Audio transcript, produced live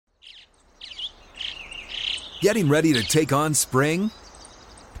Getting ready to take on spring?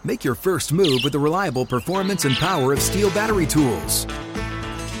 Make your first move with the reliable performance and power of Steel battery tools.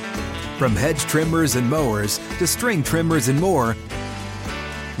 From hedge trimmers and mowers to string trimmers and more,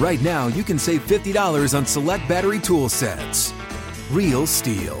 right now you can save $50 on select battery tool sets. Real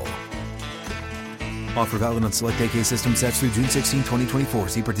Steel. Offer valid on select AK system sets through June 16, 2024.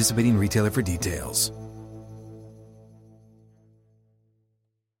 See participating retailer for details.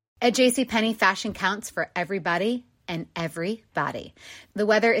 At JCPenney, fashion counts for everybody and everybody. The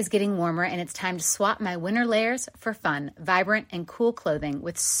weather is getting warmer and it's time to swap my winter layers for fun, vibrant, and cool clothing.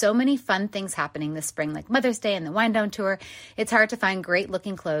 With so many fun things happening this spring, like Mother's Day and the Wind Down Tour, it's hard to find great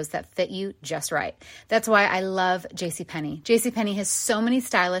looking clothes that fit you just right. That's why I love JCPenney. JCPenney has so many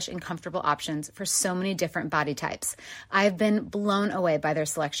stylish and comfortable options for so many different body types. I've been blown away by their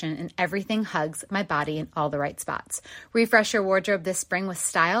selection, and everything hugs my body in all the right spots. Refresh your wardrobe this spring with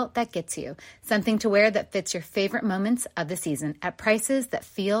style that gets you. Something to wear that fits your favorite moments of the season at prices that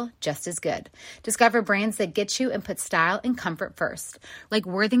feel just as good. Discover brands that get you and put style and comfort first, like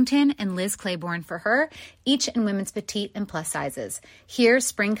Worthington and Liz Claiborne for her, each in women's petite and plus sizes. Here,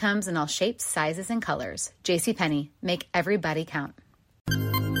 spring comes in all shapes, sizes, and colors. JCPenney, make everybody count.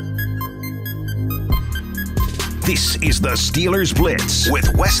 This is the Steelers Blitz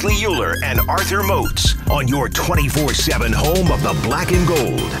with Wesley Euler and Arthur Moats on your 24/7 home of the black and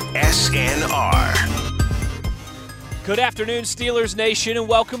gold, SNR. Good afternoon, Steelers Nation, and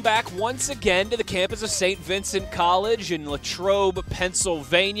welcome back once again to the campus of St. Vincent College in Latrobe,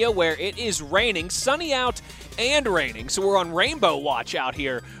 Pennsylvania, where it is raining, sunny out and raining. So we're on rainbow watch out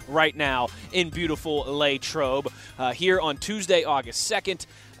here right now in beautiful Latrobe here on Tuesday, August 2nd,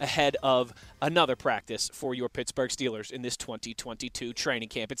 ahead of another practice for your Pittsburgh Steelers in this 2022 training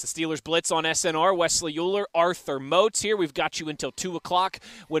camp. It's the Steelers Blitz on SNR. Wesley Euler, Arthur Moats here. We've got you until 2 o'clock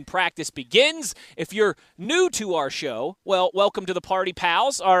when practice begins. If you're new to our show, well, welcome to the party,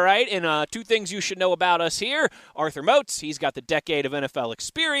 pals, all right? And two things you should know about us here. Arthur Moats, he's got the decade of NFL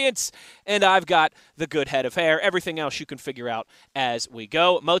experience, and I've got the good head of hair. Everything else you can figure out as we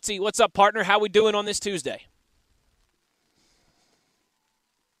go. Moatsy, what's up, partner? How we doing on this Tuesday?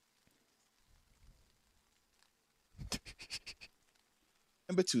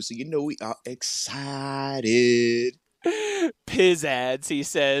 Number 2, so you know we are excited. Piz ads, he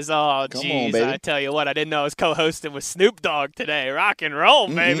says. Oh, geez, I tell you what, I didn't know I was co-hosting with Snoop Dogg today. Rock and roll,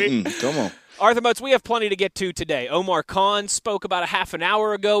 baby. Come on. Arthur Moats, we have plenty to get to today. Omar Khan spoke about a half an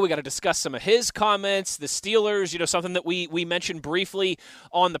hour ago. We got to discuss some of his comments. The Steelers, something that we mentioned briefly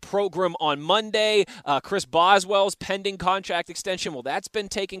on the program on Monday. Chris Boswell's pending contract extension. Well, that's been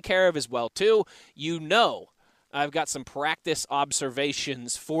taken care of as well, too. I've got some practice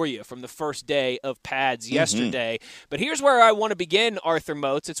observations for you from the first day of pads yesterday. But here's where I want to begin, Arthur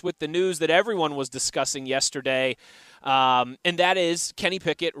Moats. It's with the news that everyone was discussing yesterday, and that is Kenny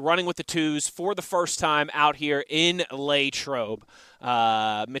Pickett running with the twos for the first time out here in Latrobe.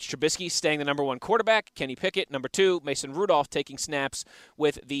 Mitch Trubisky staying the number 1 quarterback, Kenny Pickett number 2, Mason Rudolph taking snaps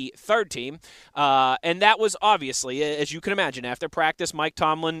with the third team. And that was obviously, as you can imagine, after practice, Mike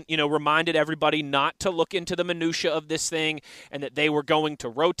Tomlin, reminded everybody not to look into the minutia of this thing and that they were going to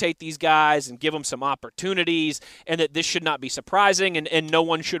rotate these guys and give them some opportunities and that this should not be surprising and no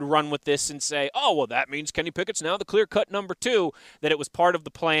one should run with this and say, oh, well, that means Kenny Pickett's now the clear-cut number 2, that it was part of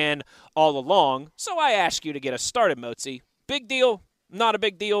the plan all along. So I ask you to get us started, Moatsy. Big deal? Not a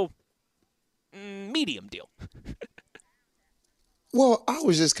big deal, medium deal. Well, I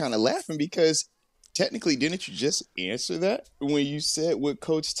was just kind of laughing because technically, didn't you just answer that when you said what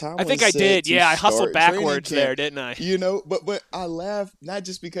Coach Tomlin said? I think I did. Yeah, I hustled backwards there, didn't I? But I laugh not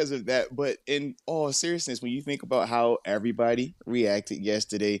just because of that, but in all seriousness, when you think about how everybody reacted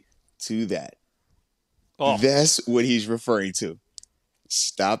yesterday to that, that's what he's referring to.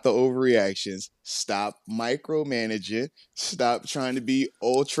 Stop the overreactions. Stop micromanaging. Stop trying to be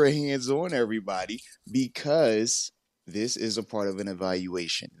ultra hands-on everybody, because this is a part of an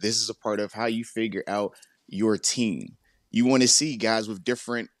evaluation. This is a part of how you figure out your team. You want to see guys with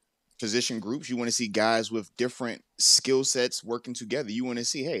different position groups. You want to see guys with different skill sets working together. You want to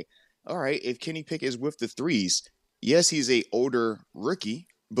see, hey, all right, if Kenny Pickett is with the threes, yes, he's a older rookie,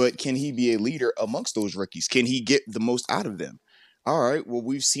 but can he be a leader amongst those rookies? Can he get the most out of them? All right, well,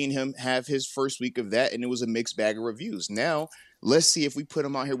 we've seen him have his first week of that, and it was a mixed bag of reviews. Now, let's see if we put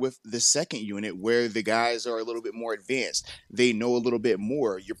him out here with the second unit where the guys are a little bit more advanced. They know a little bit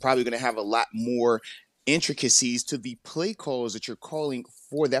more. You're probably going to have a lot more intricacies to the play calls that you're calling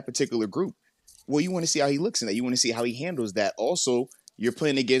for that particular group. Well, you want to see how he looks in that. You want to see how he handles that. Also, you're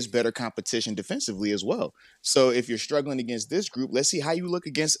playing against better competition defensively as well. So if you're struggling against this group, let's see how you look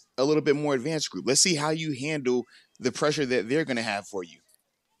against a little bit more advanced group. Let's see how you handle the pressure that they're going to have for you.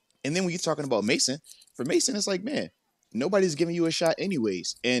 And then when you're talking about Mason, for Mason, it's like, man, nobody's giving you a shot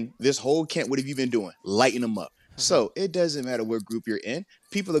anyways. And this whole camp, what have you been doing? Lighting them up. So it doesn't matter what group you're in.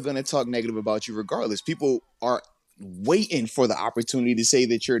 People are going to talk negative about you regardless. People are waiting for the opportunity to say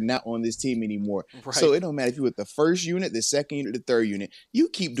that you're not on this team anymore. Right. So it don't matter if you're with the first unit, the second unit, the third unit. You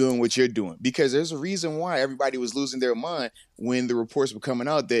keep doing what you're doing, because there's a reason why everybody was losing their mind when the reports were coming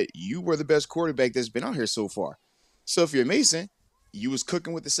out that you were the best quarterback that's been out here so far. So if you're Mason, you was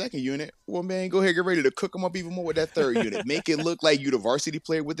cooking with the second unit, well, man, go ahead, get ready to cook them up even more with that third unit. Make it look like you the varsity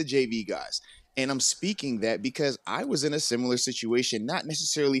player with the JV guys. And I'm speaking that because I was in a similar situation, not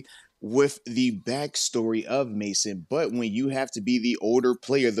necessarily with the backstory of Mason, but when you have to be the older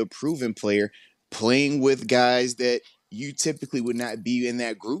player, the proven player, playing with guys that you typically would not be in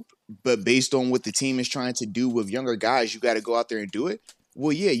that group, but based on what the team is trying to do with younger guys, you got to go out there and do it.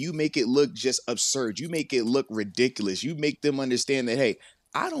 Well, yeah, you make it look just absurd. You make it look ridiculous. You make them understand that, hey,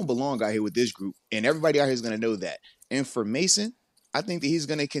 I don't belong out here with this group, and everybody out here is going to know that. And for Mason, I think that he's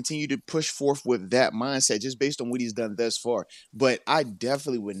going to continue to push forth with that mindset just based on what he's done thus far. But I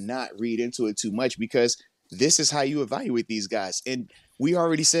definitely would not read into it too much, because this is how you evaluate these guys. And we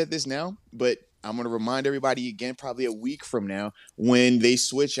already said this now, but I'm going to remind everybody again, probably a week from now, when they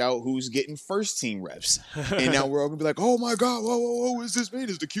switch out who's getting first team reps. And now we're all going to be like, oh my God, whoa, what is this, man?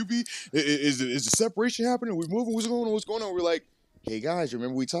 Is the QB, is the separation happening? Are we moving? What's going on? We're like, hey guys,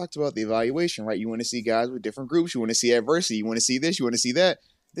 remember we talked about the evaluation, right? You want to see guys with different groups. You want to see adversity. You want to see this. You want to see that.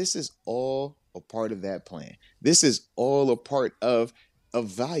 This is all a part of that plan. This is all a part of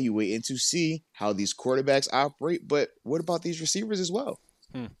evaluating to see how these quarterbacks operate. But what about these receivers as well?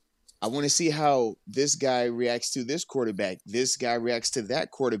 I want to see how this guy reacts to this quarterback. This guy reacts to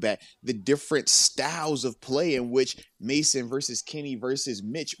that quarterback. The different styles of play in which Mason versus Kenny versus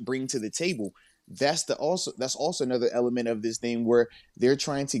Mitch bring to the table. That's also another element of this thing where they're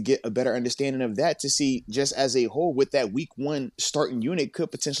trying to get a better understanding of that to see just as a whole what that week one starting unit could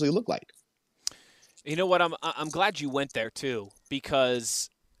potentially look like. You know what? I'm glad you went there too,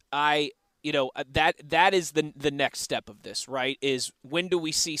 because that is the next step of this, right? Is when do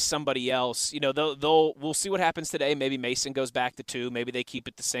we see somebody else? We'll see what happens today. Maybe Mason goes back to 2. Maybe they keep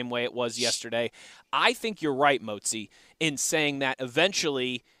it the same way it was yesterday. I think you're right, Motzi, in saying that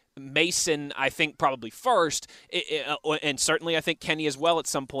eventually Mason, I think probably first, and certainly I think Kenny as well at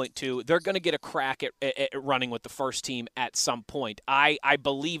some point too, they're going to get a crack at running with the first team at some point. I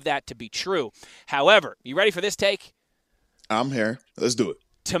believe that to be true. However, you ready for this take? I'm here. Let's do it.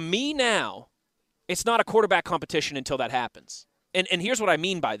 To me now, it's not a quarterback competition until that happens. And here's what I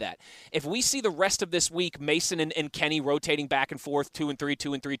mean by that. If we see the rest of this week, Mason and Kenny rotating back and forth, 2 and 3,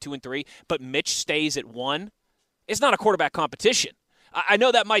 2 and 3, 2 and 3, but Mitch stays at 1, it's not a quarterback competition. I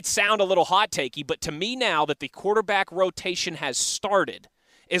know that might sound a little hot takey, but to me now that the quarterback rotation has started,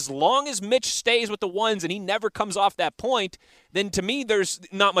 as long as Mitch stays with the 1s and he never comes off that point, then to me there's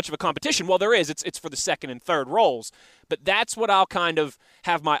not much of a competition. Well, there is. It's for the second and third roles. But that's what I'll kind of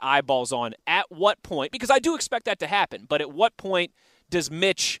have my eyeballs on. At what point, because I do expect that to happen, but at what point does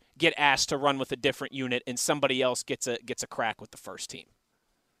Mitch get asked to run with a different unit and somebody else gets a crack with the first team?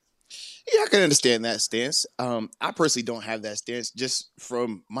 Yeah, I can understand that stance. I personally don't have that stance. Just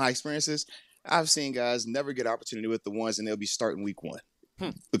from my experiences, I've seen guys never get opportunity with the 1s and they'll be starting week 1.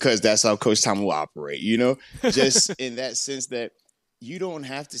 Because that's how Coach Tom will operate, just in that sense that you don't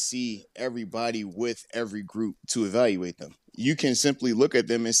have to see everybody with every group to evaluate them. You can simply look at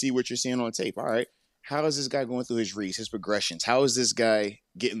them and see what you're seeing on tape. All right, how is this guy going through his reads, his progressions? How is this guy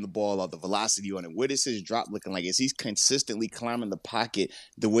getting the ball out, the velocity on it? What is his drop looking like? Is he consistently climbing the pocket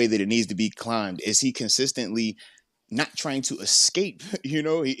the way that it needs to be climbed? Is he consistently not trying to escape?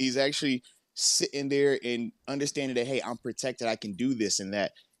 He's actually sitting there and understanding that, hey, I'm protected, I can do this and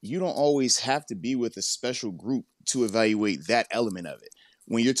that. You don't always have to be with a special group to evaluate that element of it.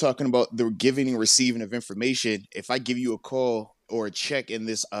 When you're talking about the giving and receiving of information, if I give you a call or a check in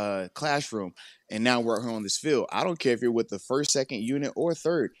this classroom and now we're here on this field, I don't care if you're with the first, second unit or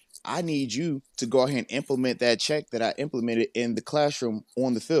third. I need you to go ahead and implement that check that I implemented in the classroom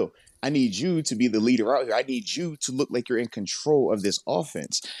on the field. I need you to be the leader out here. I need you to look like you're in control of this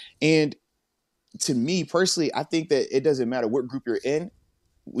offense. And to me personally, I think that it doesn't matter what group you're in.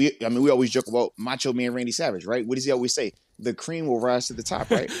 We always joke about Macho Man Randy Savage, right? What does he always say? The cream will rise to the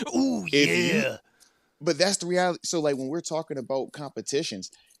top, right? Ooh, yeah. But that's the reality. So, like, when we're talking about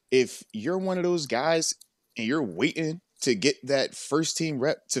competitions, if you're one of those guys and you're waiting to get that first team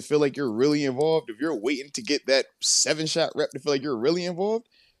rep to feel like you're really involved, if you're waiting to get that 7-shot rep to feel like you're really involved,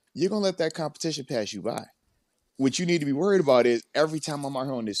 you're going to let that competition pass you by. What you need to be worried about is every time I'm out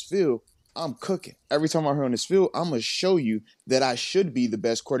here on this field, I'm cooking. Every time I'm out here on this field, I'm going to show you that I should be the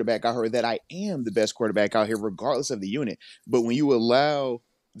best quarterback out here, that I am the best quarterback out here, regardless of the unit. But when you allow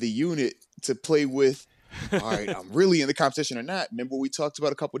the unit to play with, all right, I'm really in the competition or not. Remember what we talked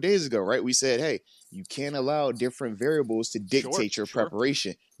about a couple of days ago, right? We said, hey, you can't allow different variables to dictate your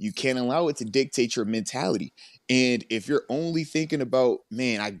preparation. You can't allow it to dictate your mentality. And if you're only thinking about,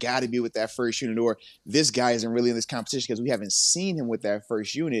 man, I got to be with that first unit, or this guy isn't really in this competition because we haven't seen him with that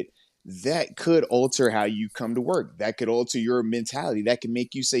first unit, that could alter how you come to work. That could alter your mentality. That can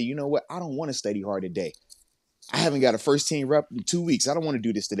make you say, you know what? I don't want to study hard today. I haven't got a first team rep in 2 weeks. I don't want to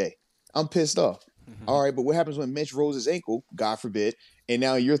do this today. I'm pissed off. Mm-hmm. All right, but what happens when Mitch rolls his ankle, God forbid, and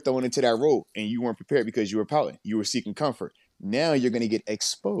now you're thrown into that role and you weren't prepared because you were pouting. You were seeking comfort. Now you're going to get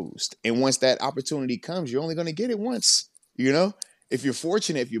exposed. And once that opportunity comes, you're only going to get it once. You know, if you're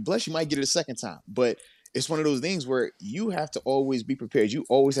fortunate, if you're blessed, you might get it a second time. But it's one of those things where you have to always be prepared. You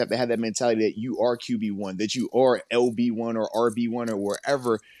always have to have that mentality that you are QB1, that you are LB1 or RB1 or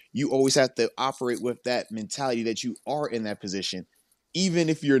wherever. You always have to operate with that mentality that you are in that position, even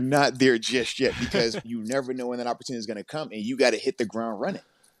if you're not there just yet, because you never know when that opportunity is going to come, and you got to hit the ground running.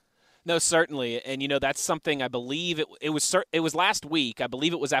 No, certainly. And, you know, that's something I believe it was last week. I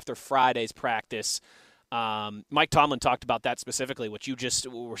believe it was after Friday's practice. Mike Tomlin talked about that specifically, what you just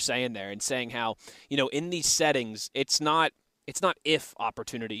were saying there, and saying how, you know, in these settings, it's not if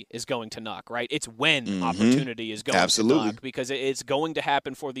opportunity is going to knock, right? It's when opportunity is going to knock, because it's going to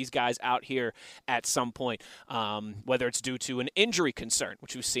happen for these guys out here at some point, whether it's due to an injury concern,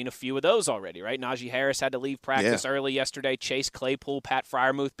 which we've seen a few of those already, right? Najee Harris had to leave practice early yesterday. Chase Claypool, Pat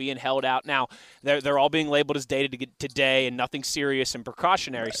Freiermuth being held out. Now, they're all being labeled as day-to-day and nothing serious and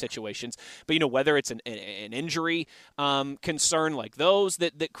precautionary situations. But, you know, whether it's an injury concern like those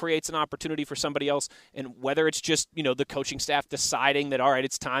that creates an opportunity for somebody else, and whether it's just, you know, the coaching staff deciding that, all right,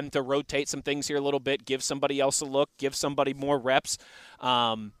 it's time to rotate some things here a little bit, give somebody else a look, give somebody more reps.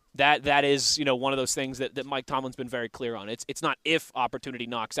 That is, you know, one of those things that Mike Tomlin's been very clear on. It's not if opportunity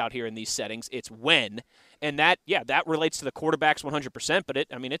knocks out here in these settings, it's when. And that relates to the quarterbacks 100%, but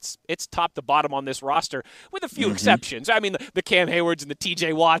it's top to bottom on this roster with a few exceptions. I mean, the Cam Haywards and the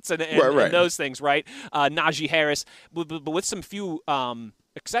TJ Watts and those things, right? Najee Harris, but with some few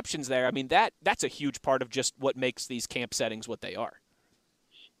exceptions there. I mean, that's a huge part of just what makes these camp settings what they are.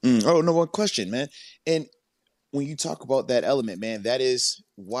 Oh, no one question, man. And when you talk about that element, man, that is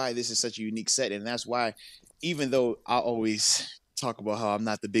why this is such a unique set. And that's why, even though I always talk about how I'm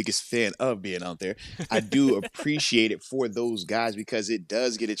not the biggest fan of being out there, I do appreciate it for those guys, because it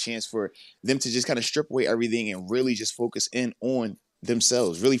does get a chance for them to just kind of strip away everything and really just focus in on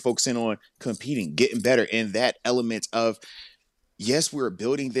themselves, really focus in on competing, getting better. And that element of, yes, we're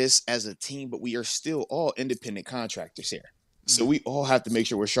building this as a team, but we are still all independent contractors here. So we all have to make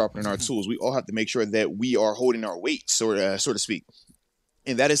sure we're sharpening our tools. We all have to make sure that we are holding our weight, so to speak.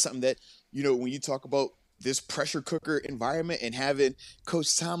 And that is something that, you know, when you talk about this pressure cooker environment and having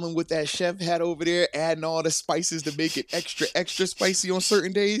Coach Tomlin with that chef hat over there, adding all the spices to make it extra, extra spicy on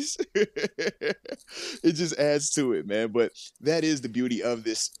certain days, it just adds to it, man. But that is the beauty of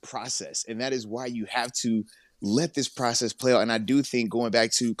this process. And that is why you have to let this process play out. And I do think, going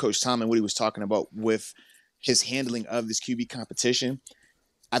back to Coach Tomlin, what he was talking about with his handling of this QB competition,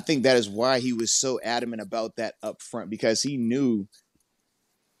 I think that is why he was so adamant about that up front, because he knew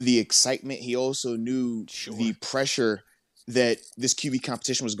the excitement. He also knew the pressure that this QB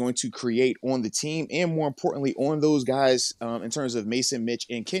competition was going to create on the team, and more importantly, on those guys in terms of Mason, Mitch,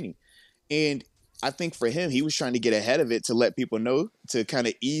 and Kenny. And I think for him, he was trying to get ahead of it to let people know, to kind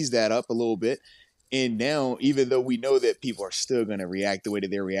of ease that up a little bit. And now, even though we know that people are still going to react the way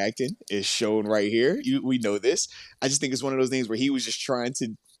that they're reacting, is shown right here. We know this. I just think it's one of those things where he was just trying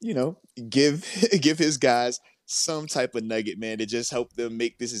to, you know, give his guys some type of nugget, man, to just help them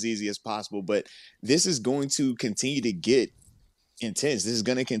make this as easy as possible. But this is going to continue to get intense. This is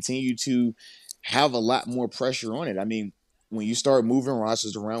going to continue to have a lot more pressure on it. I mean, when you start moving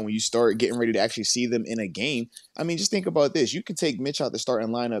rosters around, when you start getting ready to actually see them in a game, I mean, just think about this. You can take Mitch out the starting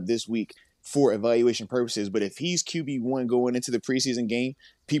lineup this week for evaluation purposes, but if he's QB1 going into the preseason game,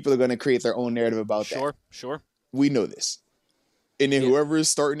 people are going to create their own narrative about that. Sure. We know this. And then whoever is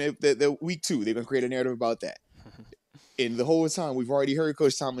starting the week 2, they're going to create a narrative about that. And the whole time, we've already heard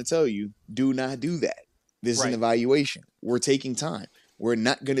Coach Tomlin tell you, do not do that. This is an evaluation. We're taking time. We're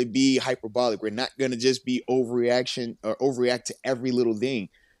not going to be hyperbolic. We're not going to just be overreact to every little thing,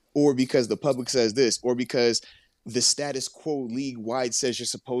 or because the public says this, or because the status quo league-wide says you're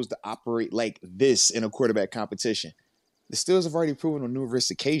supposed to operate like this in a quarterback competition. The Steelers have already proven on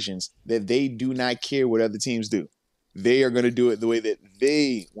numerous occasions that they do not care what other teams do. They are going to do it the way that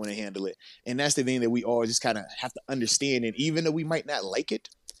they want to handle it. And that's the thing that we all just kind of have to understand. And even though we might not like it,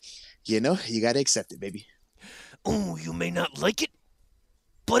 you got to accept it, baby. Oh, you may not like it,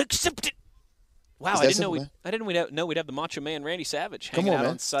 but accept it. Wow, I didn't know we'd have the Macho Man Randy Savage hanging out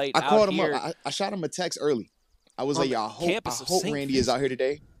on site. I called him up. I shot him a text early. I was like, I hope Randy is out here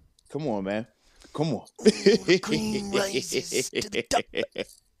today. Come on, man. Come on. The cream rises to the top.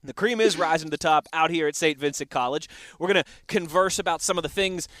 The cream is rising to the top out here at St. Vincent College. We're going to converse about some of the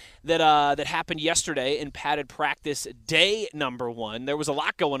things that happened yesterday in padded practice day number 1. There was a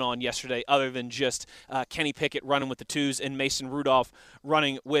lot going on yesterday other than just Kenny Pickett running with the 2s and Mason Rudolph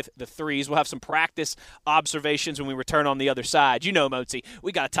running with the 3s. We'll have some practice observations when we return on the other side. You know, Mozi,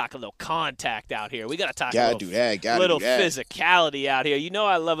 we got to talk a little contact out here. We got to talk a little physicality out here. You know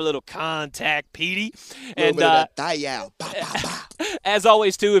I love a little contact, Petey. And as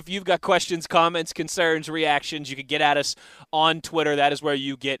always, too, if you've got questions, comments, concerns, reactions, you can get at us on Twitter. That is where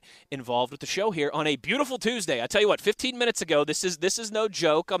you get involved with the show here on a beautiful Tuesday. I tell you what, 15 minutes ago, this is no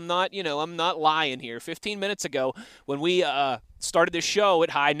joke. I'm not lying here. 15 minutes ago, when we started this show at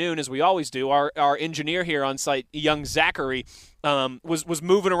high noon, as we always do, our engineer here on site, young Zachary, was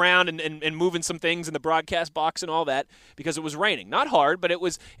moving around and moving some things in the broadcast box and all that because it was raining. Not hard, but it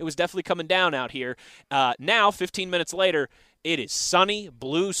was definitely coming down out here. Now, 15 minutes later, it is sunny,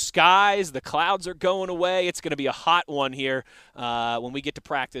 blue skies. The clouds are going away. It's going to be a hot one here when we get to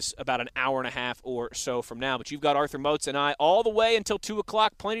practice about an hour and a half or so from now. But you've got Arthur Moats and I all the way until 2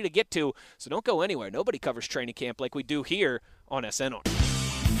 o'clock, plenty to get to. So don't go anywhere. Nobody covers training camp like we do here on SNR.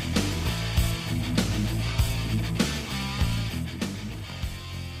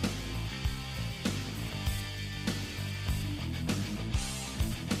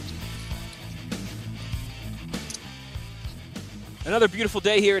 Another beautiful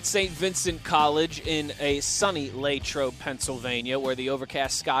day here at St. Vincent College in a sunny Latrobe, Pennsylvania, where the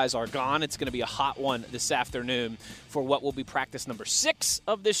overcast skies are gone. It's going to be a hot one this afternoon for what will be practice number 6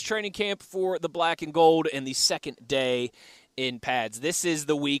 of this training camp for the Black and Gold and the second day in pads. This is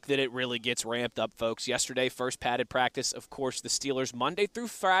the week that it really gets ramped up, folks. Yesterday, first padded practice. Of course, the Steelers Monday through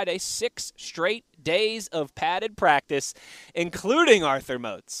Friday, 6 straight days of padded practice, including Arthur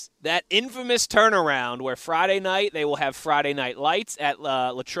Moats. That infamous turnaround where Friday night they will have Friday night lights at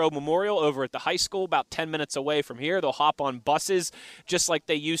Latrobe Memorial over at the high school about 10 minutes away from here. They'll hop on buses just like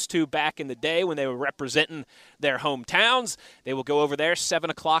they used to back in the day when they were representing their hometowns. They will go over there 7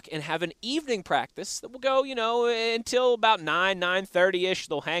 o'clock and have an evening practice that will go, until about 9:30-ish.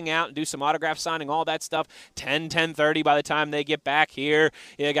 They'll hang out and do some autograph signing, all that stuff. 10:30 by the time they get back here.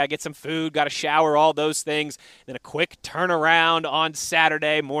 Got to get some food, got to shower, all those things. Then a quick turnaround on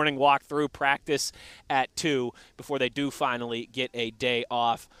Saturday morning, walk through practice at 2 before they do finally get a day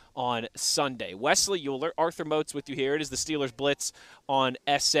off on Sunday. Wesley Euler, Arthur Moats with you here. It is the Steelers Blitz on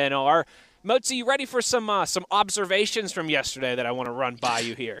SNR. Moats, are you ready for some observations from yesterday that I want to run by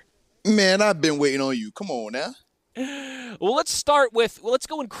you here? Man, I've been waiting on you. Come on now. Well, let's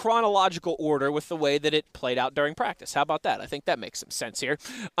go in chronological order with the way that it played out during practice. How about that? I think that makes some sense here.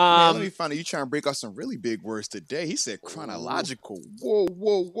 Man, let me find out. You trying to break out some really big words today. He said chronological. Whoa.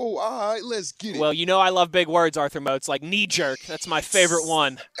 All right, let's get it. Well, I love big words, Arthur Moats, like knee-jerk. That's my favorite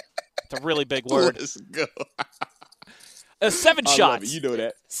one. It's a really big word. Let's go. 7 shots. You know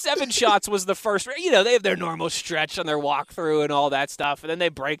that. 7 shots was the first. They have their normal stretch on their walkthrough and all that stuff, and then they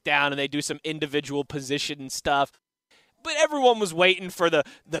break down and they do some individual position stuff. But everyone was waiting for the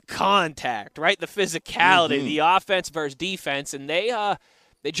contact, right? The physicality, the offense versus defense, and they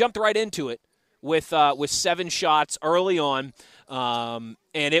jumped right into it with 7 shots early on. And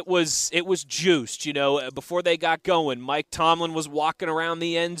it was juiced, before they got going. Mike Tomlin was walking around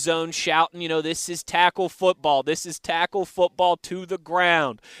the end zone shouting, this is tackle football. This is tackle football to the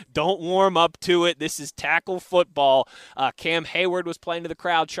ground. Don't warm up to it. This is tackle football. Cam Hayward was playing to the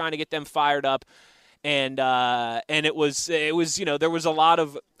crowd, trying to get them fired up. And it was there was a lot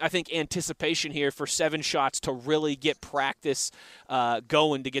of, I think, anticipation here for 7 shots to really get practice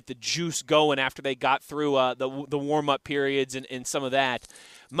going, to get the juice going after they got through the warm-up periods and some of that.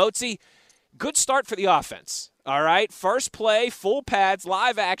 Mozi, good start for the offense. All right, first play, full pads,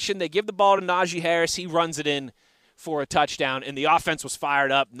 live action. They give the ball to Najee Harris. He runs it in for a touchdown, and the offense was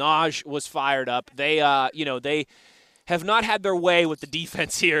fired up. Naj was fired up. They have not had their way with the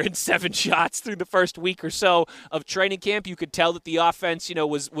defense here in 7 shots through the first week or so of training camp. You could tell that the offense,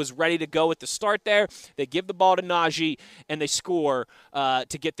 was ready to go at the start there. They give the ball to Najee, and they score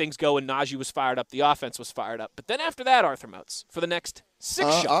to get things going. Najee was fired up. The offense was fired up. But then after that, Arthur Moats, for the next 6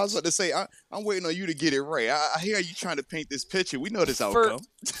 shots. I was about to say, I'm waiting on you to get it right. I hear you trying to paint this picture. We know this outcome.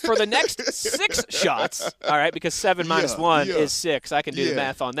 For the next 6 shots, all right, because 7 minus 1 is 6. I can do the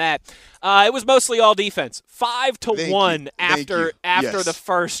math on that. It was mostly all defense. 5-1 after the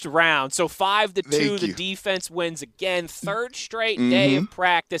first round. So 5-2, the defense wins again. Third straight day of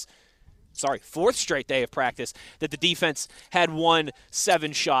practice. Fourth straight day of practice that the defense had won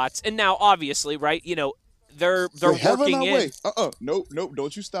 7 shots. And now, obviously, right, they're working in. Nope,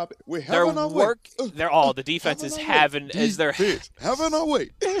 don't you stop it. We're having our way. The defense is having having our way.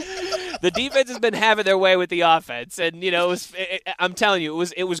 The defense has been having their way with the offense, and I'm telling you,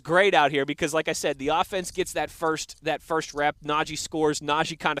 it was great out here because, like I said, the offense gets that first rep. Najee scores.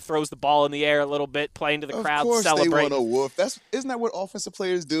 Najee kind of throws the ball in the air a little bit, playing to the crowd, celebrating. Of course, they want to woof. Isn't that what offensive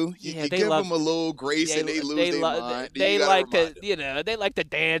players do? You give them a little grace, and they lose their mind. They like to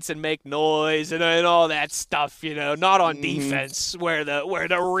dance and make noise and all that stuff. Not on defense where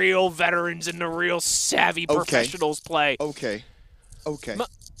the real veterans and the real savvy professionals play. Okay.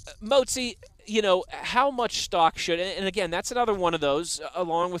 Moatsy, how much stock should – and again, that's another one of those,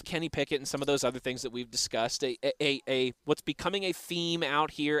 along with Kenny Pickett and some of those other things that we've discussed, what's becoming a theme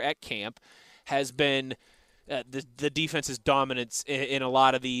out here at camp has been the defense's dominance in a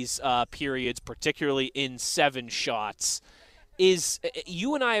lot of these periods, particularly in 7 shots.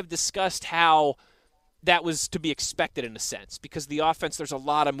 You and I have discussed how – that was to be expected in a sense because the offense, there's a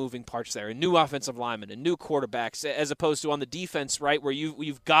lot of moving parts there, and new offensive linemen and new quarterbacks, as opposed to on the defense, right, where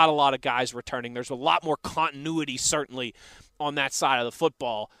you've got a lot of guys returning. There's a lot more continuity, certainly, on that side of the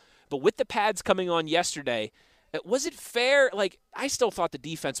football. But with the pads coming on yesterday, was it fair? Like, I still thought the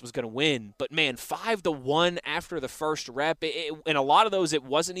defense was going to win, but, man, 5-1 after the first rep, and a lot of those, it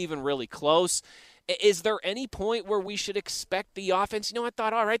wasn't even really close. Is there any point where we should expect the offense? I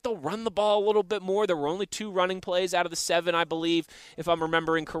thought, all right, they'll run the ball a little bit more. There were only 2 running plays out of the 7, I believe, if I'm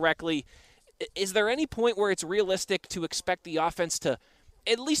remembering correctly. Is there any point where it's realistic to expect the offense to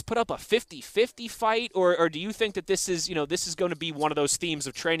at least put up a 50-50 fight? Or do you think that this is going to be one of those themes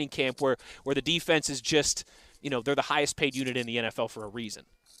of training camp where the defense is just, they're the highest paid unit in the NFL for a reason?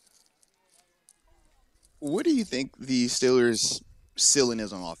 What do you think the Steelers' ceiling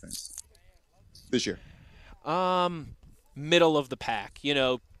is on offense this year? Middle of the pack,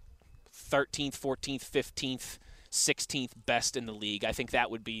 13th, 14th, 15th, 16th best in the league. I think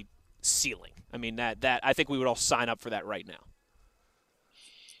that would be ceiling. I mean, that I think we would all sign up for that right now.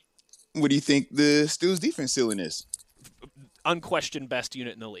 What do you think the Steelers' defense ceiling is? Unquestioned best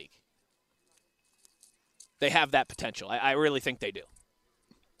unit in the league. They have that potential. I really think they do.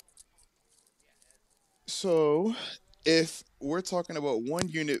 So, if we're talking about one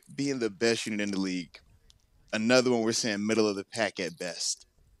unit being the best unit in the league, another one we're saying middle of the pack at best.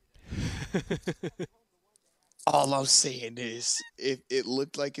 All I'm saying is, if it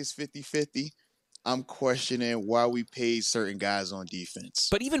looked like it's 50-50, I'm questioning why we paid certain guys on defense.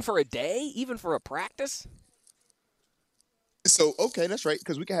 But even for a day? Even for a practice? So, okay, that's right,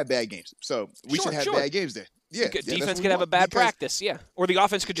 because we can have bad games. So, we should have bad games there. Yeah, defense could have a bad practice, or the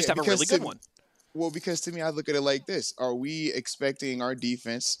offense could just have a really good one. Well, because to me, I look at it like this. Are we expecting our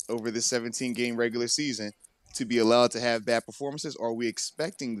defense over the 17-game regular season to be allowed to have bad performances, or are we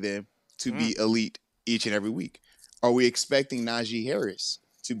expecting them to be elite each and every week? Are we expecting Najee Harris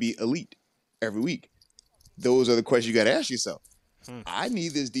to be elite every week? Those are the questions you got to ask yourself. I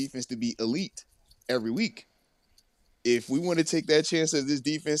need this defense to be elite every week. If we want to take that chance of this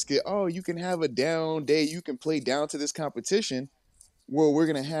defense, you can have a down day, you can play down to this competition, well, we're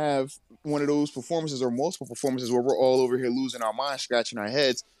going to have one of those performances or multiple performances where we're all over here losing our minds, scratching our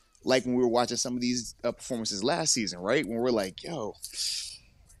heads, like when we were watching some of these performances last season, right? When we're like,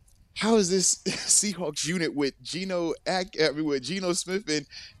 how is this Seahawks unit with Geno Smith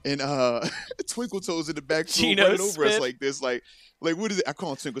and Twinkle Toes in the backfield running over us like this? Like what is it? I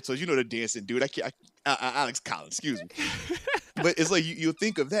call him Twinkle Toes. You know the dancing dude. Alex Collins, excuse me. But it's like you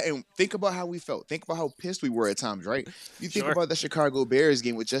think of that and think about how we felt. Think about how pissed we were at times, right? You think about the Chicago Bears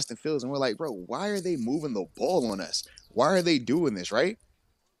game with Justin Fields, and we're like, bro, why are they moving the ball on us? Why are they doing this, right?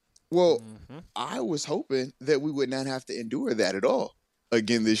 Well, I was hoping that we would not have to endure that at all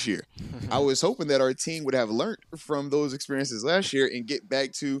again this year. I was hoping that our team would have learned from those experiences last year and get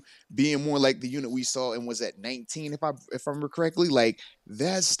back to being more like the unit we saw and was at 19, if I remember correctly, like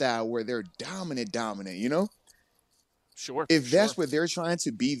that style where they're dominant, you know? Sure. If that's what they're trying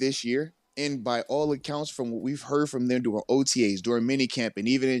to be this year, And by all accounts, from what we've heard from them during OTAs, during minicamp, and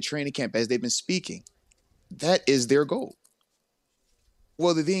even in training camp as they've been speaking, that is their goal.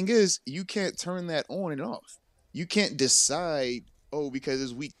 Well, the thing is, you can't turn that on and off. You can't decide, because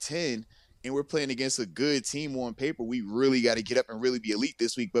it's week 10 and we're playing against a good team on paper, we really got to get up and really be elite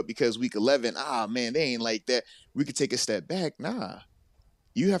this week. But because week 11, man, they ain't like that, we could take a step back. Nah.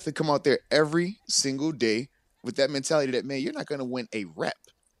 You have to come out there every single day with that mentality that, man, you're not going to win a rep.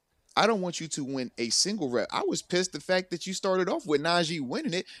 I don't want you to win a single rep. I was pissed the fact that you started off with Najee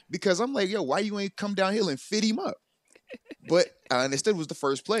winning it, because I'm like, yo, why you ain't come downhill and fit him up? But I understood it was the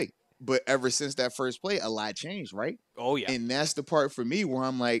first play. But ever since that first play, a lot changed, right? Oh, yeah. And that's the part for me where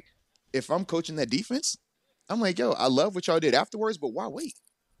I'm like, if I'm coaching that defense, I'm like, yo, I love what y'all did afterwards, but why wait?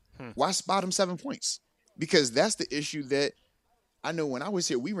 Why spot him 7 points? Because that's the issue that I know when I was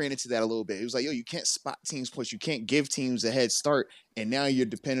here, we ran into that a little bit. It was like, yo, you can't spot teams points. You can't give teams a head start. And now you're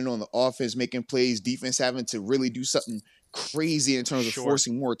dependent on the offense making plays, defense having to really do something crazy in terms of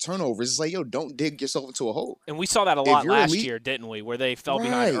forcing more turnovers. It's like, yo, don't dig yourself into a hole. And we saw that a lot last year, didn't we, where they fell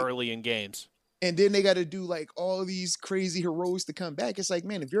behind early in games. And then they got to do like all these crazy heroics to come back. It's like,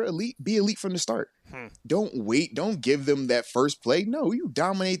 man, if you're elite, be elite from the start. Don't wait. Don't give them that first play. No, you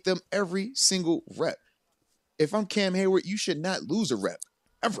dominate them every single rep. If I'm Cam Hayward, you should not lose a rep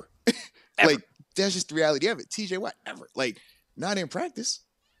ever. Like, that's just the reality of it. TJ Watt, ever. Like, not in practice.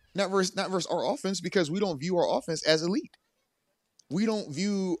 Not versus our offense, because we don't view our offense as elite. We don't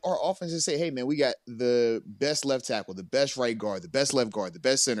view our offense and say, hey, man, we got the best left tackle, the best right guard, the best left guard, the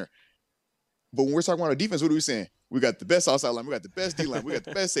best center. But when we're talking about our defense, what are we saying? We got the best outside line. We got the best D-line. We got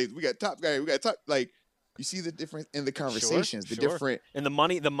the best safety. We got top guy. We got top, like, you see the difference in the conversations, different. And the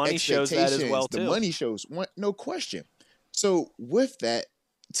money shows that as well, too. The money shows, no question. So with that,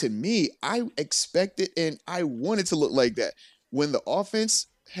 to me, I expected and I wanted to look like that. When the offense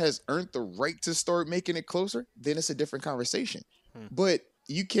has earned the right to start making it closer, then it's a different conversation. But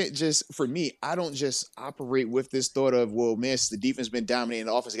you can't just, for me, I don't just operate with this thought of, well, man, the defense been dominating,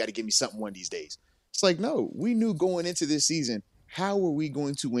 the offense got to give me something one of these days. It's like, no, we knew going into this season, how are we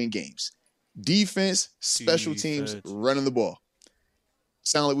going to win games? Defense, special teams, running the ball.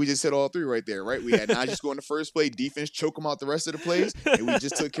 Sound like we just hit all three right there, right? We had Najee score in the first play, defense choke them out the rest of the plays, and we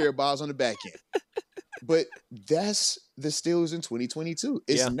just took care of Bobs on the back end. But that's the Steelers in 2022.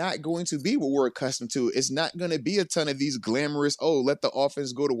 It's not going to be what we're accustomed to. It's not going to be a ton of these glamorous, let the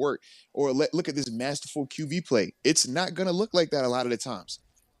offense go to work, or look at this masterful QB play. It's not going to look like that a lot of the times.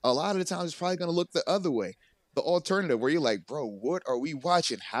 A lot of the times it's probably going to look the other way. The alternative where you're like, bro, what are we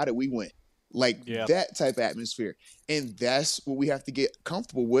watching? How did we win? Like that type of atmosphere. And that's what we have to get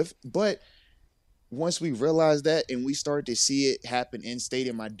comfortable with. But once we realize that and we start to see it happen in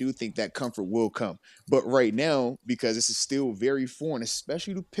stadium, I do think that comfort will come. But right now, because this is still very foreign,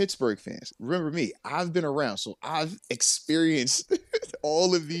 especially to Pittsburgh fans, remember me, I've been around, so I've experienced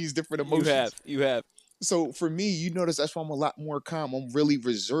all of these different emotions. You have. So for me, you notice that's why I'm a lot more calm. I'm really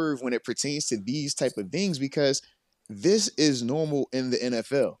reserved when it pertains to these type of things, because this is normal in the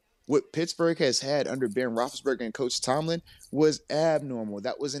NFL. What Pittsburgh has had under Ben Roethlisberger and Coach Tomlin was abnormal.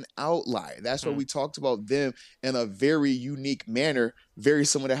 That was an outlier. That's why we talked about them in a very unique manner, very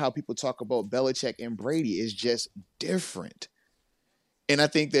similar to how people talk about Belichick and Brady. Is just different. And I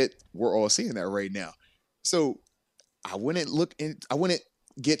think that we're all seeing that right now. So I wouldn't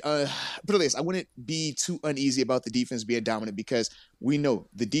be too uneasy about the defense being dominant, because we know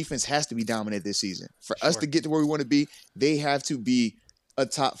the defense has to be dominant this season. For us to get to where we want to be, they have to be a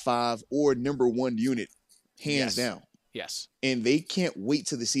top 5 or number 1 unit, hands down. Yes. And they can't wait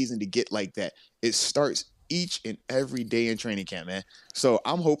till the season to get like that. It starts each and every day in training camp, man. So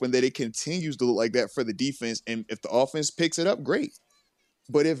I'm hoping that it continues to look like that for the defense. And if the offense picks it up, great.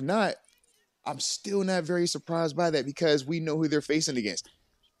 But if not, I'm still not very surprised by that, because we know who they're facing against.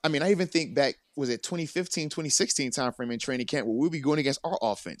 I mean, I even think back, was it 2015, 2016 timeframe in training camp where we'll be going against our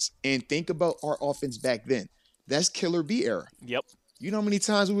offense. And think about our offense back then. That's Killer B era. Yep. You know how many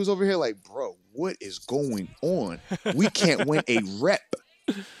times we was over here like, bro, what is going on? We can't win a rep.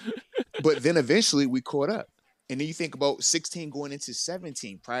 But then eventually we caught up. And then you think about 16 going into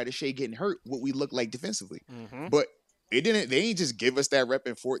 17 prior to Shea getting hurt, what we look like defensively. But they ain't just give us that rep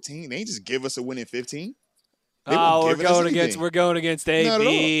in 14. They ain't just give us a win in 15. We're going against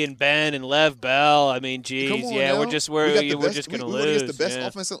AB and Ben and Lev Bell. I mean, geez, we're just going to lose. The best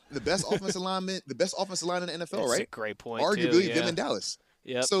offensive lineman, the best offensive line in the NFL, That's right? A great point. Arguably them in Dallas.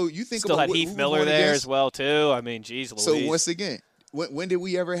 Yep. So you think still about had Heath Miller there as well too. I mean, geez, Louise. So once again, when did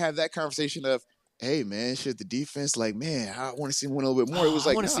we ever have that conversation of, hey man, should the defense I want to see him win a little bit more? It was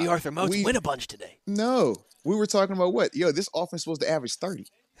I want to see Arthur Moats win a bunch today. No, we were talking about what? This offense supposed to average 30.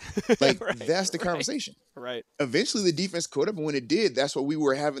 Like, Right, that's the conversation. Right. Eventually, the defense caught up, and when it did, that's what we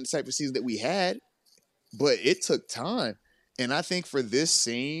were having the type of season that we had. But it took time. And I think for this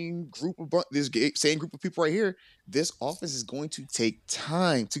same group of people right here, this offense is going to take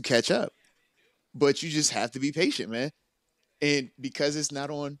time to catch up. But you just have to be patient, man. And because it's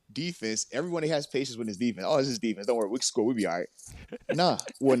not on defense, everybody has patience with his defense. Oh, it's his defense. Don't worry, we can score. We'll be all right. Nah.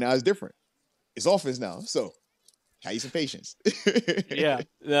 Well, now it's different. It's offense now. So have you some patience. Yeah.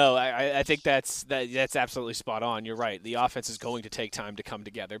 No, I think that's absolutely spot on. You're right. The offense is going to take time to come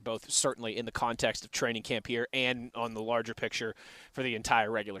together, both certainly in the context of training camp here and on the larger picture for the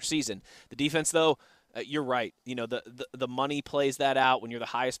entire regular season. The defense, though, you're right. You know, the money plays that out. When you're the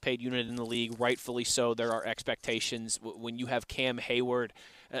highest paid unit in the league, rightfully so, there are expectations. When you have Cam Hayward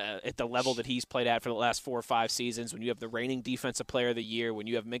at the level that he's played at for the last 4 or 5 seasons, when you have the reigning defensive player of the year, when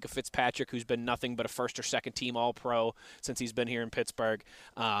you have Minkah Fitzpatrick, who's been nothing but a first or second team All-Pro since he's been here in Pittsburgh,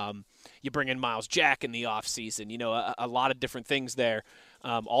 you bring in Miles Jack in the offseason, you know, a lot of different things there.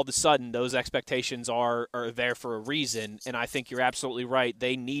 All of a sudden, those expectations are there for a reason, and I think you're absolutely right.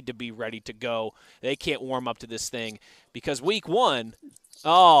 They need to be ready to go. They can't warm up to this thing because week 1,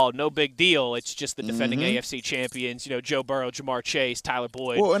 no big deal. It's just the defending AFC champions, you know, Joe Burrow, Jamar Chase, Tyler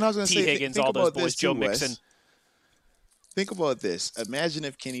Boyd, and I was T. Higgins, all those boys, Joe Mixon. Think about this. Imagine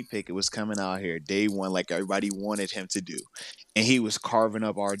if Kenny Pickett was coming out here day 1 like everybody wanted him to do, and he was carving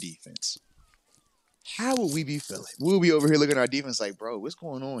up our defense. How would we be feeling? We'll be over here looking at our defense like, bro, what's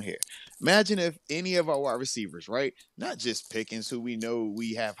going on here? Imagine if any of our wide receivers, right? Not just Pickens, who we know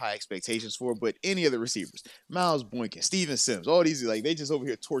we have high expectations for, but any of the receivers. Miles Boykin, Steven Sims, all these, like, they just over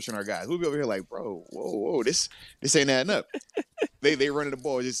here torching our guys. We'll be over here like, bro, whoa, this ain't adding up. they running the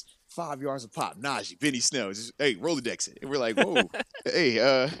ball just 5 yards a pop. Najee, Benny Snell, just, hey, Rolodex it. And we're like, whoa, hey,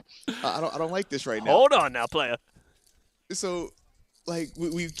 I don't like this right now. Hold on now, player. So, like,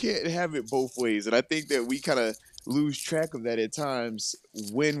 we can't have it both ways. And I think that we kind of lose track of that at times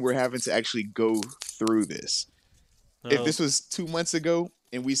when we're having to actually go through this. If this was 2 months ago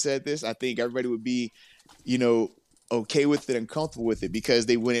and we said this, I think everybody would be, you know, okay with it and comfortable with it because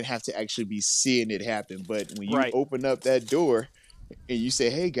they wouldn't have to actually be seeing it happen. But when you open up that door and you say,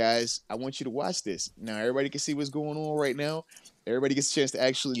 hey, guys, I want you to watch this. Now, everybody can see what's going on right now. Everybody gets a chance to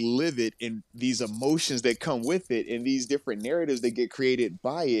actually live it and these emotions that come with it and these different narratives that get created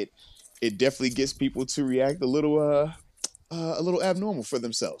by it. It definitely gets people to react a little abnormal for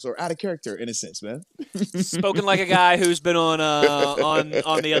themselves or out of character in a sense, man. Spoken like a guy who's been on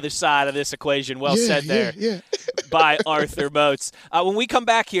the other side of this equation. Well said there. Yeah. By Arthur Moats. When we come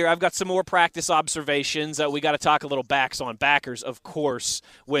back here, I've got some more practice observations. We got to talk a little backs on backers, of course,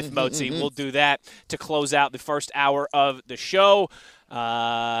 with Moatsy. We'll do that to close out the first hour of the show.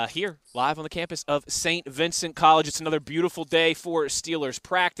 Here, live on the campus of St. Vincent College. It's another beautiful day for Steelers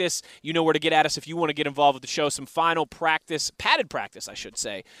practice. You know where to get at us if you want to get involved with the show. Some final practice, padded practice, I should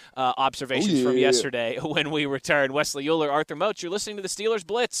say, observations from yesterday when we return. Wesley Euler, Arthur Moats, you're listening to the Steelers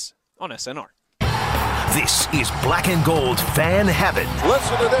Blitz on SNR. This is Black and Gold Fan Heaven.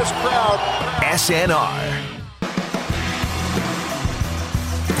 Listen to this crowd. SNR.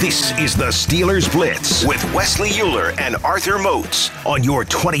 This is the Steelers Blitz with Wesley Euler and Arthur Moats on your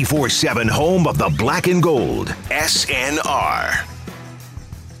 24/7 home of the Black and Gold, SNR.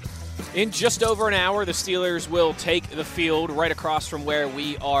 In just over an hour, the Steelers will take the field right across from where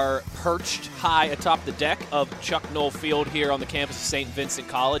we are perched high atop the deck of Chuck Noll Field here on the campus of St. Vincent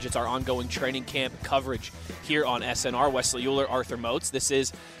College. It's our ongoing training camp coverage here on SNR. Wesley Euler, Arthur Moats. This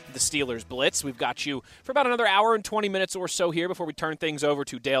is the Steelers Blitz. We've got you for about another hour and 20 minutes or so here before we turn things over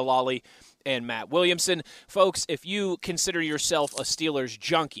to Dale Lally and Matt Williamson. Folks, if you consider yourself a Steelers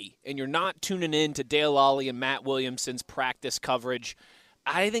junkie and you're not tuning in to Dale Lally and Matt Williamson's practice coverage,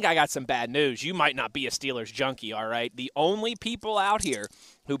 I think I got some bad news. You might not be a Steelers junkie, all right? The only people out here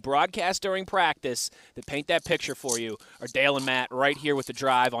who broadcast during practice that paint that picture for you are Dale and Matt right here with The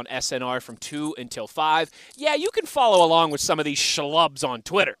Drive on SNR from 2 until 5. Yeah, you can follow along with some of these schlubs on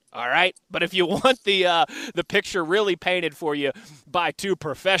Twitter, all right? But if you want the picture really painted for you by two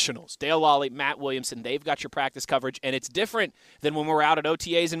professionals, Dale Lally, Matt Williamson, they've got your practice coverage, and it's different than when we're out at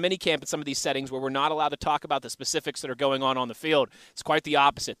OTAs and minicamp at some of these settings where we're not allowed to talk about the specifics that are going on the field. It's quite the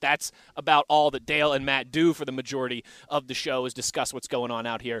opposite. That's about all that Dale and Matt do for the majority of the show is discuss what's going on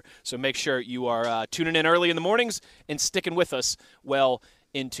out here. So make sure you are tuning in early in the mornings and sticking with us well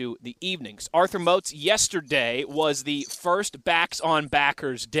into the evenings. Arthur Moats, yesterday was the first Backs on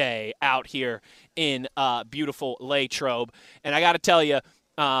Backers day out here in beautiful Latrobe. And I got to tell you,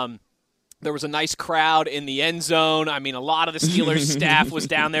 There was a nice crowd in the end zone. I mean, a lot of the Steelers staff was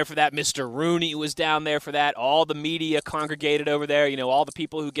down there for that. Mr. Rooney was down there for that. All the media congregated over there. You know, all the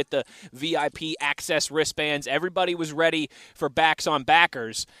people who get the VIP access wristbands. Everybody was ready for Backs on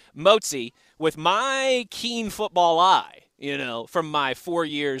Backers. Mozi, with my keen football eye, you know, from my 4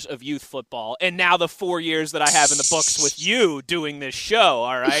 years of youth football, and now the 4 years that I have in the books with you doing this show.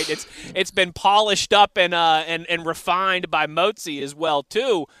 All right, it's been polished up and refined by Mozi as well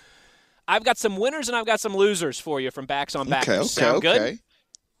too. I've got some winners and I've got some losers for you from Backs on Backers. Sound good?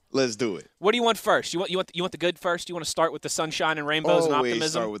 Let's do it. What do you want first? You want the good first? You want to start with the sunshine and rainbows and optimism?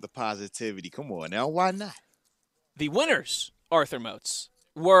 Always start with the positivity. Come on now, why not? The winners, Arthur Moats,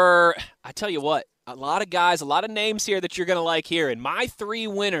 were, I tell you what, a lot of guys, a lot of names here that you're going to like hearing. My 3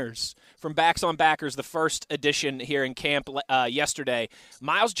 winners from Backs on Backers, the first edition here in camp yesterday,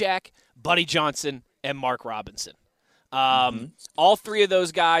 Myles Jack, Buddy Johnson, and Mark Robinson. All 3 of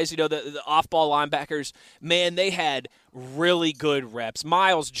those guys, you know, the off-ball linebackers, man, they had really good reps.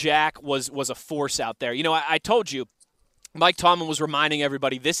 Myles Jack was a force out there. You know, I told you, Mike Tomlin was reminding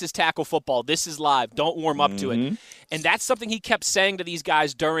everybody, this is tackle football. This is live. Don't warm up to it. And that's something he kept saying to these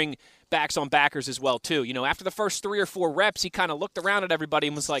guys during Backs on Backers as well, too. You know, after the first 3 or 4 reps, he kind of looked around at everybody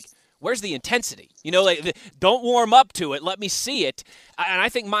and was like, where's the intensity? You know, like, don't warm up to it. Let me see it. And I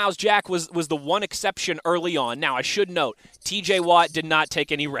think Myles Jack was the one exception early on. Now, I should note, T.J. Watt did not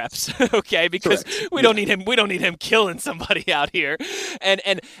take any reps, okay? Because we don't need him killing somebody out here.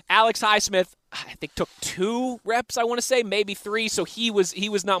 And Alex Highsmith, I think, took 2 reps, I want to say, maybe 3, so he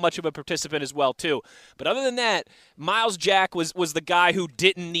was not much of a participant as well, too. But other than that, Myles Jack was the guy who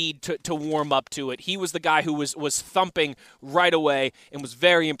didn't need to warm up to it. He was the guy who was thumping right away and was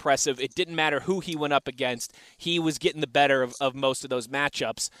very impressive. It didn't matter who he went up against. He was getting the better of most of those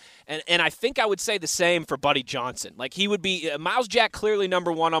matchups. And I think I would say the same for Buddy Johnson. Like, he would be Myles Jack clearly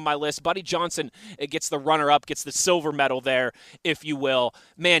number 1 on my list. Buddy Johnson gets the runner-up, gets the silver medal there, if you will.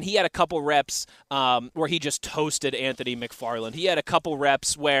 Man, he had a couple reps where he just toasted Anthony McFarland. He had a couple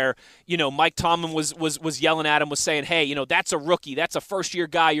reps where, you know, Mike Tomlin was yelling at him, was saying, hey, you know, that's a rookie. That's a first-year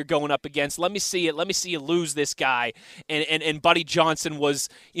guy you're going up against. Let me see it. Let me see you lose this guy. And Buddy Johnson was,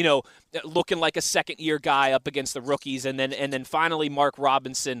 you know, looking like a second-year guy up against the rookies. And then finally Mark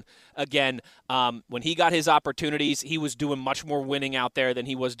Robinson, again, when he got his opportunities, he was doing much more winning out there than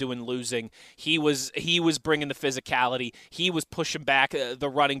he was doing losing. He was bringing the physicality. He was pushing back the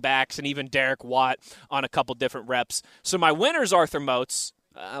running backs and even Derek Watt on a couple different reps. So my winners, Arthur Moats,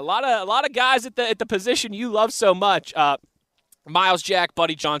 a lot of guys at the position you love so much. Myles Jack,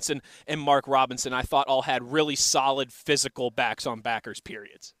 Buddy Johnson, and Mark Robinson, I thought all had really solid physical Backs on Backers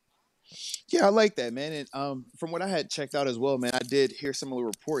periods. Yeah, I like that, man. And from what I had checked out as well, man, I did hear similar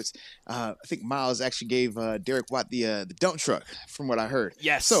reports. I think Myles actually gave Derek Watt the dump truck, from what I heard.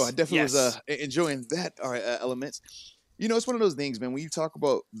 Yes. So I definitely was enjoying that elements. You know, it's one of those things, man. When you talk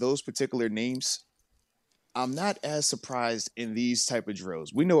about those particular names, I'm not as surprised in these type of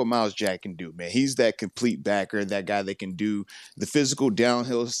drills. We know what Myles Jack can do, man. He's that complete backer, that guy that can do the physical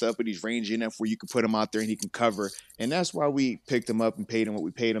downhill stuff, but he's rangy enough where you can put him out there and he can cover. And that's why we picked him up and paid him what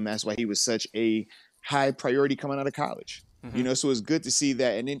we paid him. That's why he was such a high priority coming out of college. You know, so it's good to see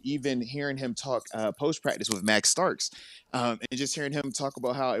that. And then even hearing him talk post-practice with Max Starks and just hearing him talk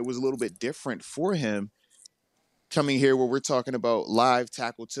about how it was a little bit different for him coming here where we're talking about live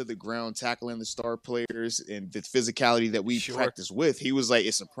tackle to the ground, tackling the star players and the physicality that we practice with. He was like,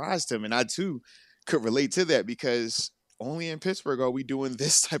 it surprised him. And I, too, could relate to that because only in Pittsburgh are we doing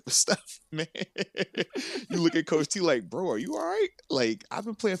this type of stuff, man. You look at Coach T like, bro, are you all right? Like, I've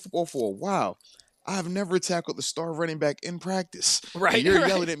been playing football for a while. I've never tackled the star running back in practice. Right. And you're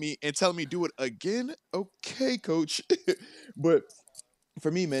yelling at me and telling me do it again? Okay, coach. But for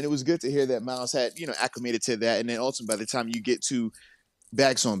me, man, it was good to hear that Myles had, you know, acclimated to that. And then ultimately, by the time you get to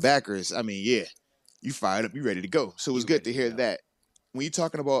Backs on Backers, I mean, yeah, you fired up, you ready to go. So it was good to hear that. When you're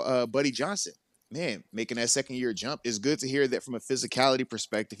talking about Buddy Johnson, man, making that second-year jump, it's good to hear that from a physicality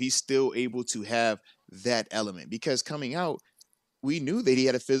perspective, he's still able to have that element. Because coming out, we knew that he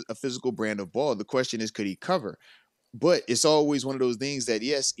had a physical brand of ball. The question is, could he cover? But it's always one of those things that,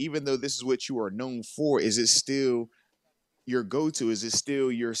 yes, even though this is what you are known for, is it still your go-to? Is it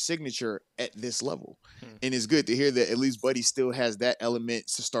still your signature at this level? And it's good to hear that at least Buddy still has that element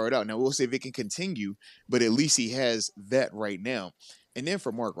to start out. Now, we'll see if it can continue, but at least he has that right now. And then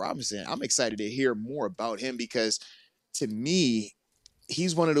for Mark Robinson, I'm excited to hear more about him because to me,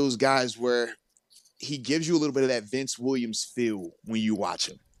 he's one of those guys where he gives you a little bit of that Vince Williams feel when you watch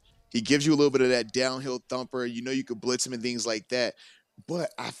him. He gives you a little bit of that downhill thumper. You know, you could blitz him and things like that.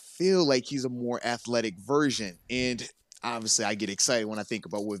 But I feel like he's a more athletic version. And obviously I get excited when I think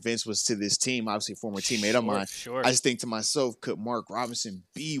about what Vince was to this team, obviously a former teammate of mine. Sure. I just think to myself, could Mark Robinson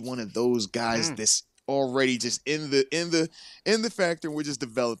be one of those guys that's already just in the factor, and we're just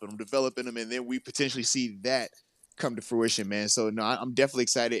developing them, and then we potentially see that come to fruition, man. So no, I'm definitely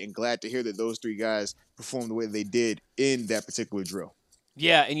excited and glad to hear that those three guys performed the way they did in that particular drill.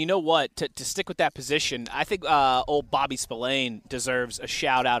 Yeah, and you know what? To stick with that position, I think old Bobby Spillane deserves a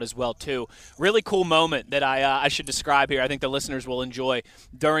shout-out as well, too. Really cool moment that I should describe here. I think the listeners will enjoy.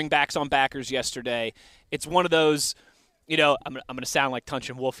 During Backs on Backers yesterday, it's one of those, you know, I'm going to sound like Tunch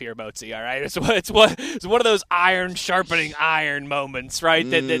and Wolf here, Mozi, all right? It's one of those iron sharpening iron moments, right,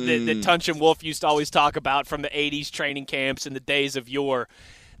 that Tunch and Wolf used to always talk about from the 80s training camps and the days of yore.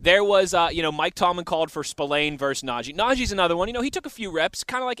 There was, Mike Tomlin called for Spillane versus Najee. Najee's another one. You know, he took a few reps,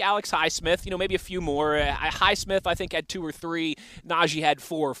 kind of like Alex Highsmith, maybe a few more. Highsmith, I think, had 2 or 3. Najee had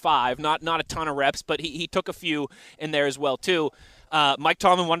 4 or 5. Not a ton of reps, but he took a few in there as well, too. Mike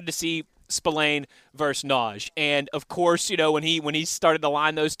Tomlin wanted to see Spillane versus Najee. And, of course, when he started to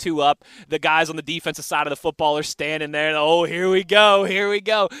line those two up, the guys on the defensive side of the football are standing there, and, oh, here we go.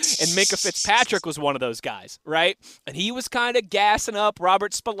 And Minkah Fitzpatrick was one of those guys, right? And he was kind of gassing up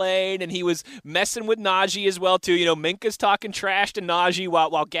Robert Spillane, and he was messing with Najee as well, too. Minkah's talking trash to Najee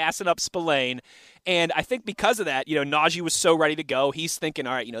while gassing up Spillane. And I think because of that, Najee was so ready to go. He's thinking,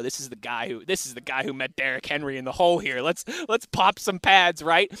 all right, this is the guy who met Derrick Henry in the hole here. Let's pop some pads,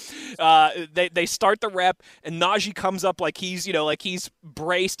 right? They start the rep, and Najee comes up like he's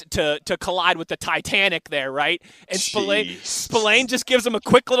braced to collide with the Titanic there, right? And Spillane just gives him a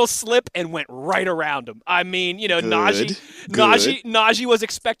quick little slip and went right around him. I mean, Najee was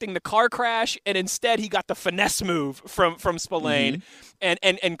expecting the car crash, and instead he got the finesse move from Spillane.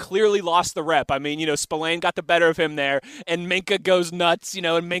 And clearly lost the rep. I mean, Spillane got the better of him there, and Minkah goes nuts, and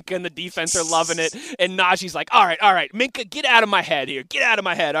Minkah and the defense are loving it, and Najee's like, all right, Minkah, get out of my head here,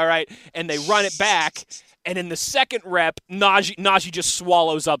 all right, and they run it back. And in the second rep, Najee just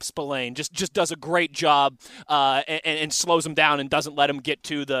swallows up Spillane, just does a great job and slows him down and doesn't let him get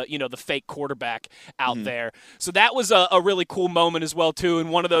to the fake quarterback out there. So that was a really cool moment as well, too.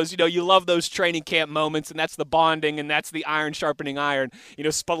 And one of those, you love those training camp moments, and that's the bonding, and that's the iron sharpening iron.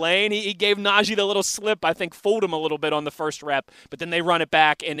 Spillane, he gave Najee the little slip, I think fooled him a little bit on the first rep, but then they run it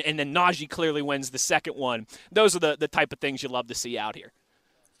back, and then Najee clearly wins the second one. Those are the type of things you love to see out here.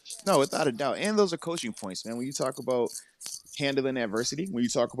 No, without a doubt. And those are coaching points, man. When you talk about handling adversity, when you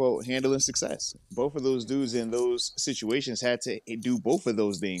talk about handling success, both of those dudes in those situations had to do both of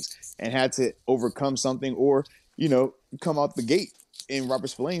those things and had to overcome something or, come out the gate in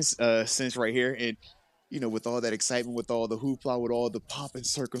Robert Spillane's sense right here. And, with all that excitement, with all the hoopla, with all the pomp and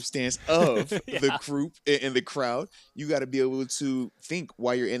circumstance of the group and the crowd, you got to be able to think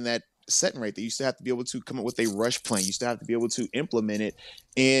while you're in that setting right there. You still have to be able to come up with a rush plan. You still have to be able to implement it.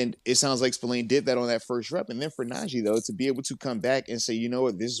 And it sounds like Spillane did that on that first rep. And then for Najee, though, to be able to come back and say, you know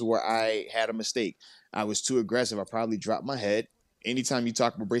what, this is where I had a mistake. I was too aggressive. I probably dropped my head. Anytime you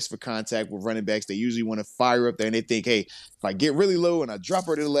talk about brace for contact with running backs, they usually want to fire up there and they think, hey, if I get really low and I drop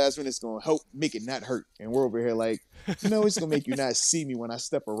her to the last minute, it's going to help make it not hurt. And we're over here like, it's going to make you not see me when I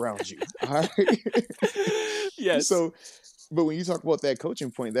step around you. All right? Yes. But when you talk about that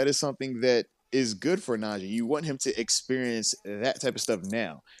coaching point, that is something that is good for Najee. You want him to experience that type of stuff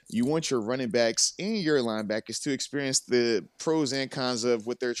now. You want your running backs and your linebackers to experience the pros and cons of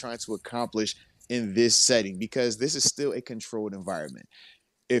what they're trying to accomplish in this setting, because this is still a controlled environment.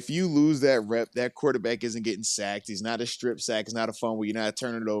 If you lose that rep, that quarterback isn't getting sacked. He's not a strip sack. It's not a fumble. You're not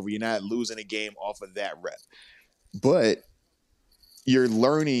turning it over. You're not losing a game off of that rep. But you're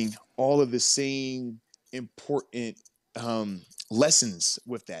learning all of the same important lessons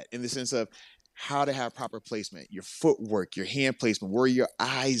with that, in the sense of how to have proper placement, your footwork, your hand placement, where are your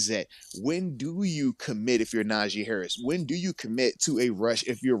eyes at? When do you commit if you're Najee Harris? When do you commit to a rush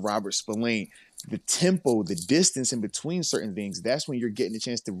if you're Robert Spillane? The tempo, the distance in between certain things, that's when you're getting a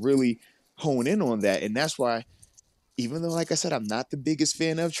chance to really hone in on that. And that's why, even though, like I said, I'm not the biggest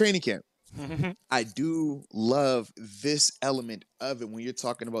fan of training camp, I do love this element of it when you're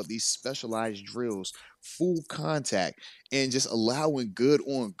talking about these specialized drills, full contact, and just allowing good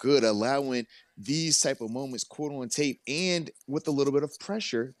on good, allowing these type of moments quote on tape, and with a little bit of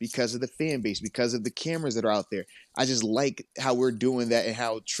pressure because of the fan base, because of the cameras that are out there. I just like how we're doing that and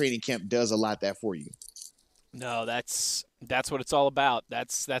how training camp does a lot that for you. No, that's what it's all about.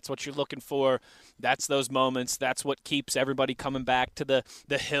 That's what you're looking for. That's those moments. That's what keeps everybody coming back to the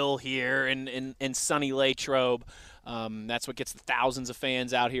hill here in sunny Latrobe. That's what gets the thousands of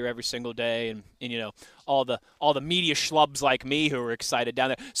fans out here every single day. And all the media schlubs like me who are excited down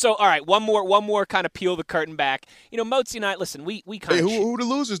there. So, all right, one more kind of peel the curtain back. Mozi and I, listen, we kind of... Who the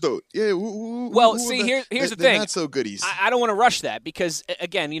losers, though? Yeah, here's the thing. Not so goodies. I don't want to rush that because,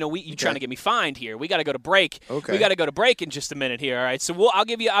 again, you're trying to get me fined here. We got to go to break. Okay. We got to go to break in just a minute here, all right? So I'll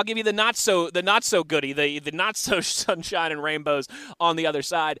give you the not so goody, the not so sunshine and rainbows on the other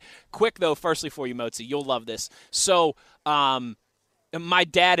side. Quick, though, firstly for you, Mozi, you'll love this. So, my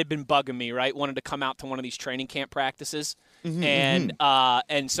dad had been bugging me, right? Wanted to come out to one of these training camp practices. And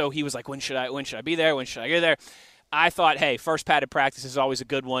so he was like, when should I be there? When should I get there? I thought, hey, first padded practice is always a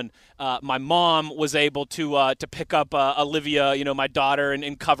good one. My mom was able to pick up Olivia, my daughter,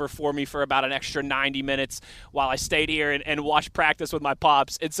 and cover for me for about an extra 90 minutes while I stayed here and watched practice with my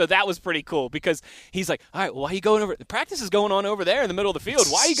pops. And so that was pretty cool because he's like, all right, well, why are you going over? The practice is going on over there in the middle of the field.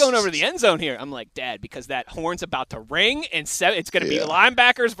 Why are you going over to the end zone here? I'm like, Dad, because that horn's about to ring, and it's going to be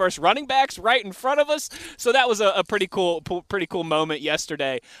linebackers versus running backs right in front of us. So that was a pretty cool moment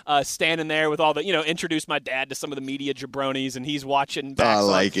yesterday, standing there with all the, introduced my dad to some of the media jabronis, and he's watching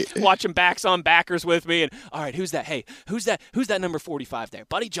watching backs on backers with me. And all right, who's that? Hey, who's that number 45 there?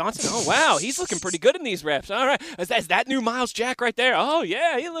 Buddy Johnson? Oh wow, he's looking pretty good in these reps. All right, is that new Miles Jack right there? Oh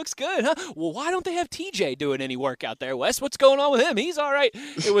yeah, he looks good, huh? Well, why don't they have TJ doing any work out there, Wes? What's going on with him? He's all right.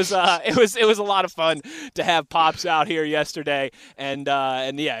 It was a lot of fun to have Pops out here yesterday, and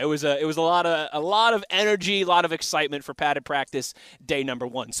yeah, it was a lot of energy, a lot of excitement for padded practice day number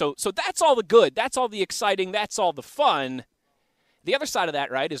 1. So that's all the good, that's all the exciting, that's all the fun. The other side of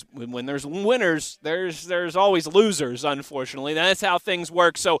that, right, is when there's winners, there's always losers, unfortunately. That's how things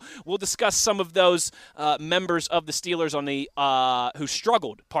work. So we'll discuss some of those members of the Steelers on the who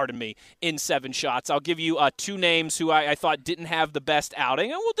struggled, in 7 shots. I'll give you 2 names who I thought didn't have the best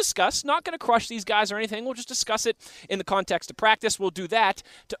outing, and we'll discuss. Not going to crush these guys or anything. We'll just discuss it in the context of practice. We'll do that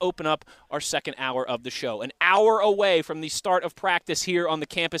to open up our second hour of the show. An hour away from the start of practice here on the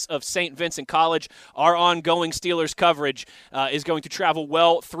campus of St. Vincent College, our ongoing Steelers coverage is going to travel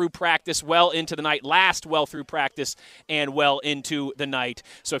well through practice, well into the night, last well through practice, and well into the night.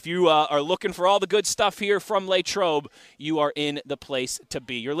 So if you are looking for all the good stuff here from Latrobe, you are in the place to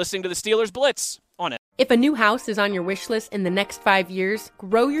be. You're listening to the Steelers Blitz on it. If a new house is on your wish list in the next 5 years,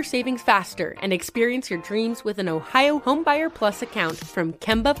 grow your savings faster and experience your dreams with an Ohio Homebuyer Plus account from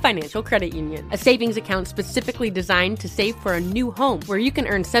Kemba Financial Credit Union. A savings account specifically designed to save for a new home, where you can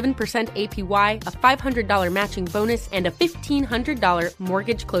earn 7% APY, a $500 matching bonus, and a $1,500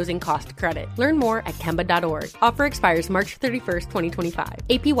 mortgage closing cost credit. Learn more at Kemba.org. Offer expires March 31st, 2025.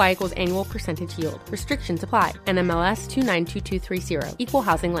 APY equals annual percentage yield. Restrictions apply. NMLS 292230. Equal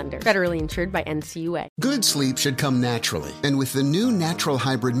housing lender. Federally insured by NCUA. Good sleep should come naturally, and with the new Natural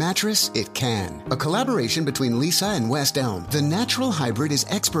Hybrid mattress, it can. A collaboration between Lisa and West Elm, the Natural Hybrid is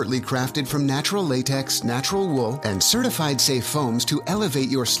expertly crafted from natural latex, natural wool, and certified safe foams to elevate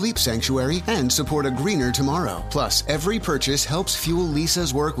your sleep sanctuary and support a greener tomorrow. Plus, every purchase helps fuel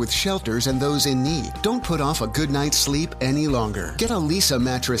Lisa's work with shelters and those in need. Don't put off a good night's sleep any longer. Get a Lisa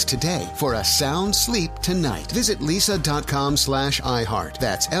mattress today for a sound sleep tonight. Visit lisa.com/iHeart.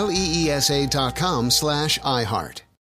 That's LEESA.com/iHeart.